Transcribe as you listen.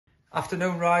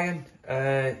Afternoon, Ryan.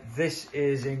 This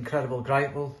is incredible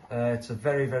Griepel. It's a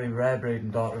very, very rare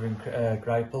breeding daughter in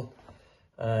Griepel.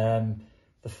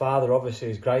 The father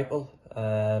obviously is Griepel,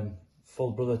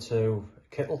 full brother to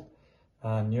Kittel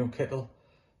and New Kittel.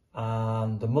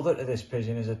 And the mother to this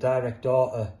pigeon is a direct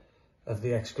daughter of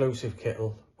the exclusive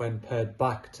Kittel when paired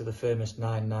back to the famous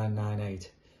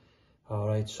 9998. All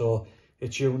right, so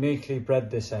it's uniquely bred,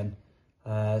 this hen.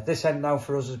 This hen now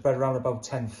for us is bred around about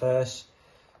 10 first.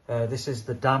 This is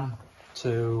the dam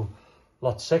to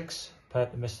lot 6,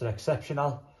 paired to Mr.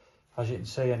 Exceptional. As you can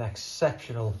see, an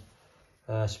exceptional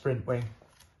sprint wing.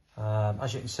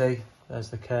 As you can see, there's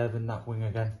the curve in that wing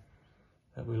again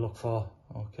that we look for.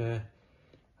 Okay,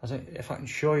 if I can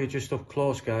show you just up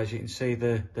close, guys, you can see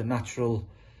the natural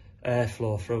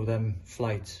airflow through them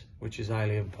flights, which is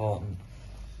highly important.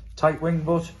 Tight wing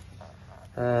butt,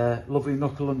 lovely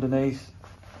knuckle underneath,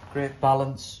 great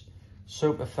balance,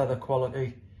 super feather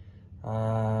quality.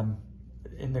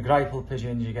 In the Griepel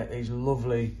pigeons, you get these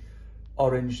lovely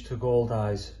orange to gold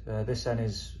eyes. This hen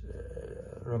is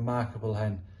a remarkable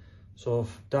hen. So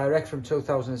direct from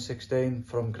 2016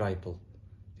 from Griepel,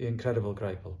 the incredible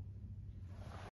Griepel.